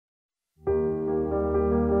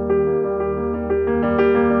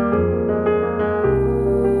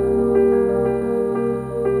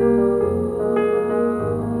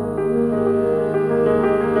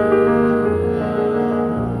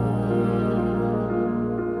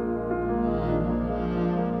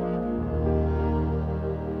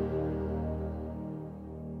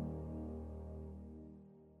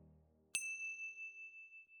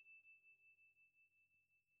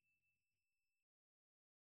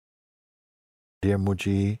Dear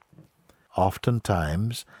Muji,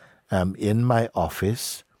 oftentimes I'm in my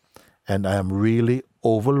office and I am really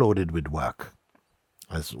overloaded with work,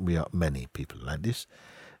 as we are many people like this.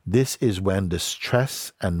 This is when the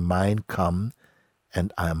stress and mind come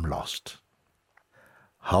and I am lost.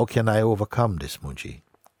 How can I overcome this, Muji?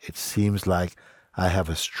 It seems like I have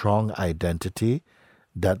a strong identity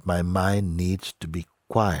that my mind needs to be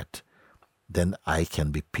quiet. Then I can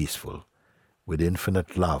be peaceful. With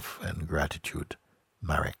infinite love and gratitude,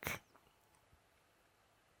 Marek.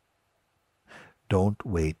 Don't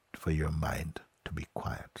wait for your mind to be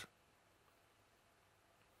quiet.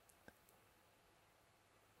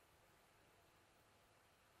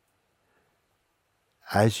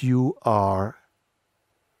 As you are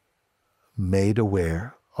made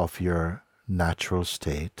aware of your natural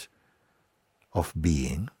state of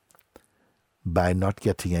being, by not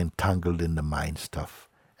getting entangled in the mind stuff,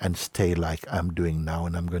 and stay like I'm doing now,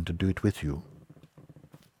 and I'm going to do it with you.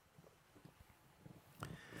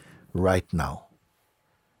 Right now,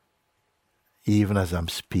 even as I'm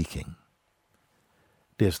speaking,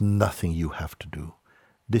 there's nothing you have to do.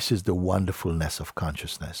 This is the wonderfulness of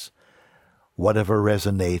consciousness. Whatever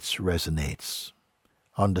resonates, resonates.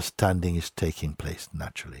 Understanding is taking place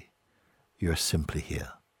naturally. You're simply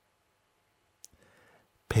here.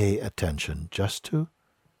 Pay attention just to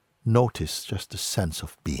notice just the sense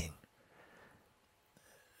of being.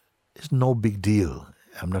 It's no big deal.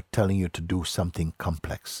 I'm not telling you to do something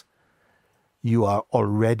complex. You are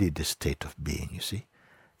already the state of being, you see.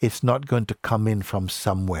 It's not going to come in from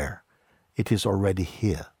somewhere. It is already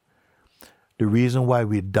here. The reason why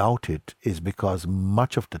we doubt it is because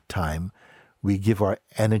much of the time we give our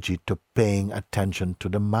energy to paying attention to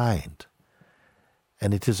the mind.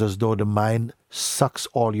 And it is as though the mind sucks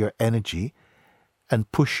all your energy and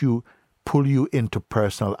pull you into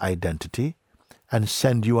personal identity and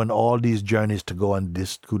send you on all these journeys to go and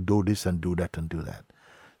to do this and do that and do that.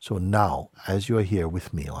 So now, as you're here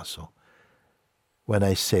with me also, when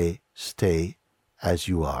I say stay as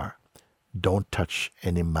you are, don't touch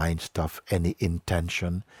any mind stuff, any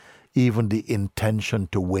intention, even the intention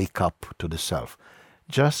to wake up to the self.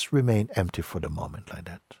 Just remain empty for the moment like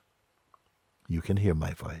that. You can hear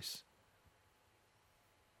my voice.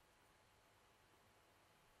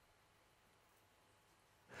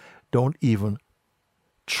 Don't even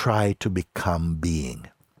try to become being.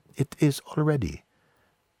 It is already.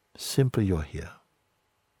 Simply you're here.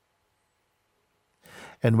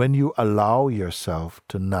 And when you allow yourself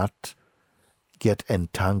to not get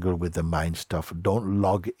entangled with the mind stuff, don't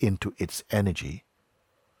log into its energy,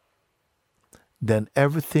 then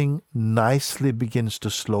everything nicely begins to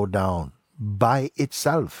slow down by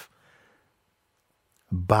itself.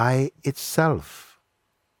 By itself.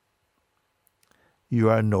 You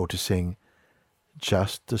are noticing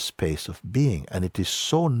just the space of being. And it is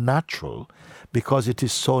so natural. Because it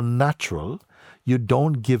is so natural, you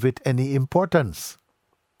don't give it any importance.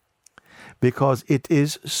 Because it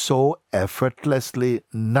is so effortlessly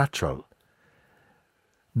natural.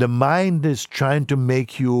 The mind is trying to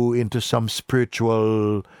make you into some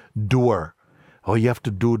spiritual doer. Oh, you have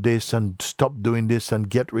to do this and stop doing this and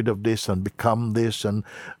get rid of this and become this and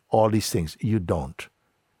all these things. You don't.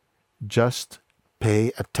 Just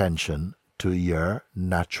pay attention to your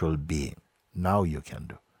natural being. Now you can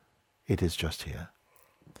do. It is just here.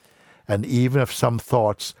 And even if some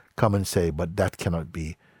thoughts come and say, but that cannot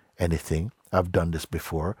be anything. I've done this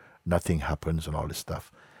before. Nothing happens and all this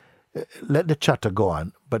stuff. Let the chatter go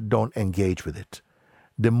on, but don't engage with it.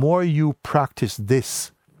 The more you practice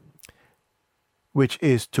this, which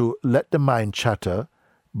is to let the mind chatter,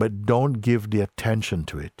 but don't give the attention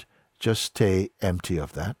to it. Just stay empty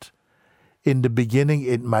of that. In the beginning,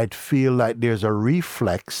 it might feel like there's a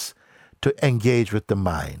reflex to engage with the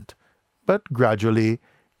mind. But gradually,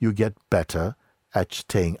 you get better at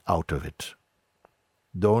staying out of it.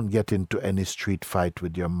 Don't get into any street fight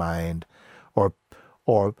with your mind or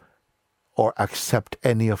accept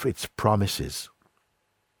any of its promises.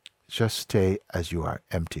 Just stay as you are,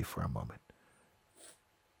 empty for a moment.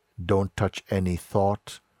 Don't touch any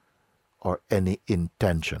thought or any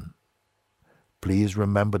intention. Please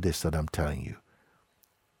remember this that I'm telling you.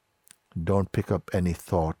 Don't pick up any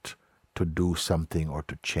thought to do something or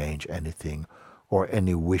to change anything or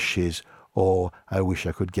any wishes. Oh, I wish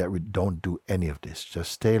I could get rid. Don't do any of this.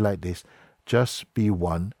 Just stay like this. Just be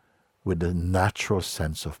one with the natural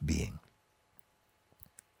sense of being.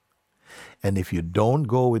 And if you don't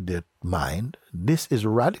go with the mind, this is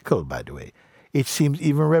radical, by the way. It seems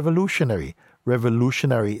even revolutionary.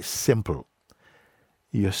 Revolutionary, simple.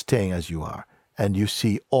 You're staying as you are. And you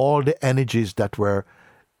see all the energies that were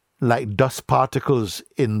like dust particles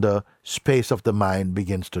in the space of the mind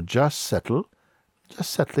begins to just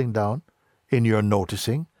settling down in your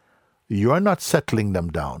noticing. You are not settling them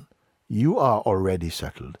down. You are already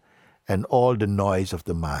settled, and all the noise of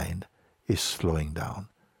the mind is slowing down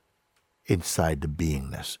inside the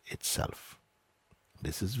beingness itself.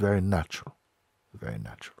 This is very natural, very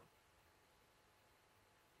natural.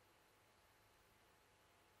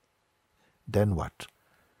 Then what?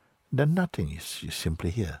 Then nothing. You simply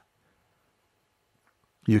here.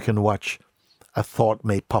 You can watch. A thought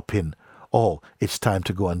may pop in. Oh, it's time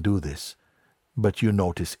to go and do this. But you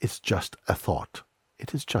notice it's just a thought.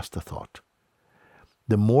 It is just a thought.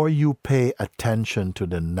 The more you pay attention to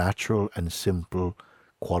the natural and simple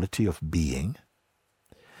quality of being,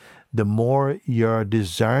 the more your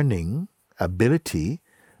discerning ability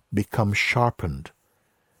becomes sharpened.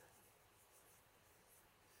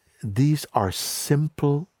 These are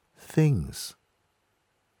simple things.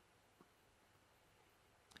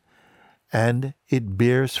 And it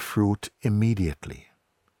bears fruit immediately.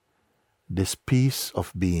 This piece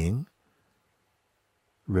of being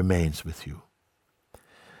remains with you.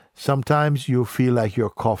 Sometimes you feel like you're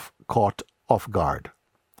caught off guard.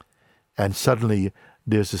 And suddenly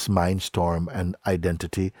there's this mind storm and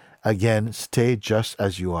identity. Again, stay just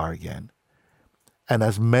as you are again. And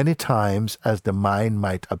as many times as the mind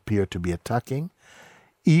might appear to be attacking,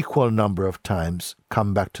 equal number of times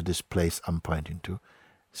come back to this place I'm pointing to.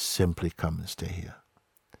 Simply come and stay here.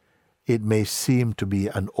 It may seem to be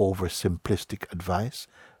an oversimplistic advice,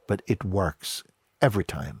 but it works every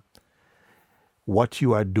time. What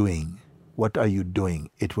you are doing, what are you doing?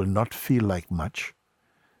 It will not feel like much,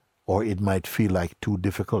 or it might feel like too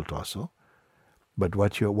difficult also. But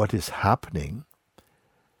what is happening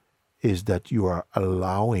is that you are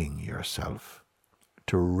allowing yourself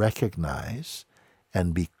to recognize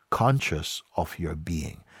and be conscious of your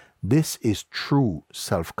being. This is true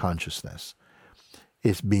self-consciousness.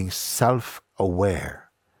 It's being self-aware.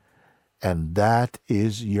 And that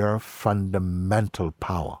is your fundamental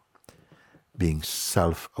power, being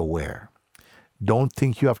self-aware. Don't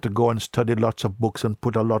think you have to go and study lots of books and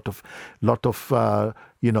put a lot of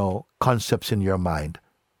concepts in your mind.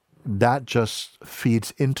 That just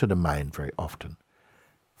feeds into the mind very often.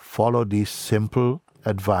 Follow this simple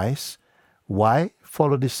advice. Why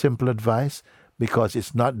follow this simple advice? Because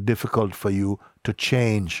it's not difficult for you to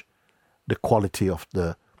change the quality of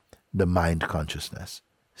the mind consciousness.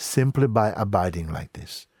 Simply by abiding like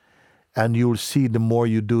this. And you'll see the more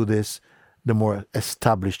you do this, the more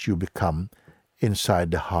established you become inside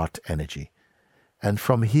the heart energy. And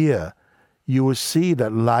from here, you will see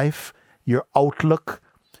that life, your outlook,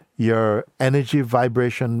 your energy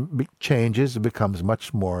vibration changes, becomes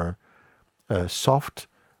much more soft,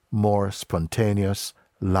 more spontaneous,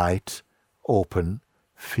 light, open,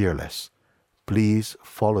 fearless. Please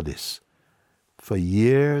follow this. For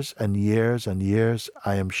years and years and years,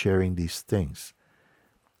 I am sharing these things.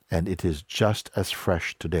 And it is just as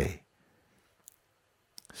fresh today.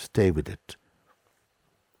 Stay with it.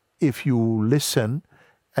 If you listen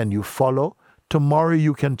and you follow, tomorrow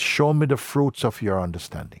you can show me the fruits of your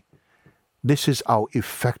understanding. This is how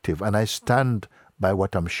effective, and I stand by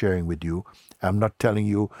what I'm sharing with you. I'm not telling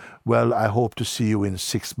you, well, I hope to see you in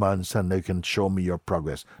 6 months and you can show me your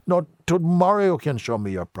progress. No, tomorrow you can show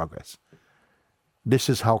me your progress. This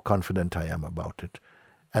is how confident I am about it,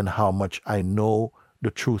 and how much I know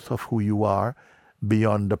the truth of who you are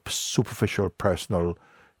beyond the superficial, personal,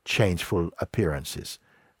 changeful appearances.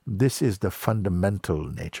 This is the fundamental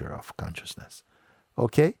nature of consciousness.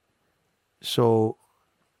 Okay? So,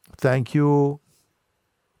 thank you.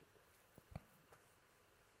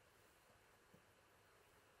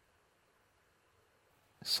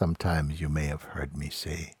 Sometimes you may have heard me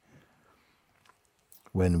say,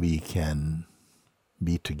 when we can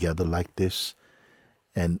be together like this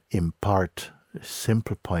and impart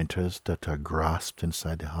simple pointers that are grasped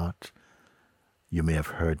inside the heart, you may have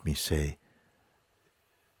heard me say,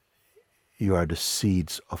 you are the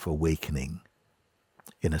seeds of awakening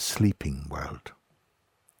in a sleeping world.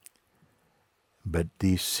 But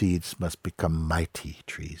these seeds must become mighty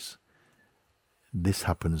trees. This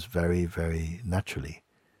happens very, very naturally.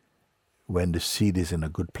 When the seed is in a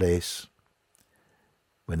good place,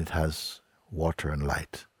 when it has water and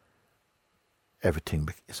light, everything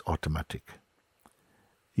is automatic.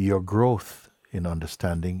 Your growth in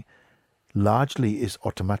understanding largely is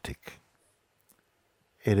automatic.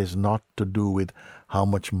 It is not to do with how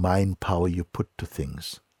much mind power you put to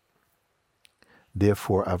things.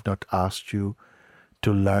 Therefore, I've not asked you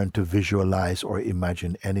to learn to visualize or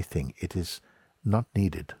imagine anything. It is not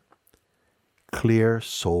needed. Clear,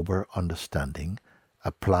 sober understanding,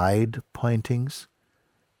 applied pointings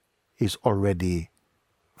is already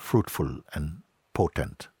fruitful and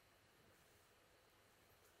potent.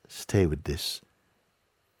 Stay with this,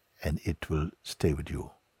 and it will stay with you.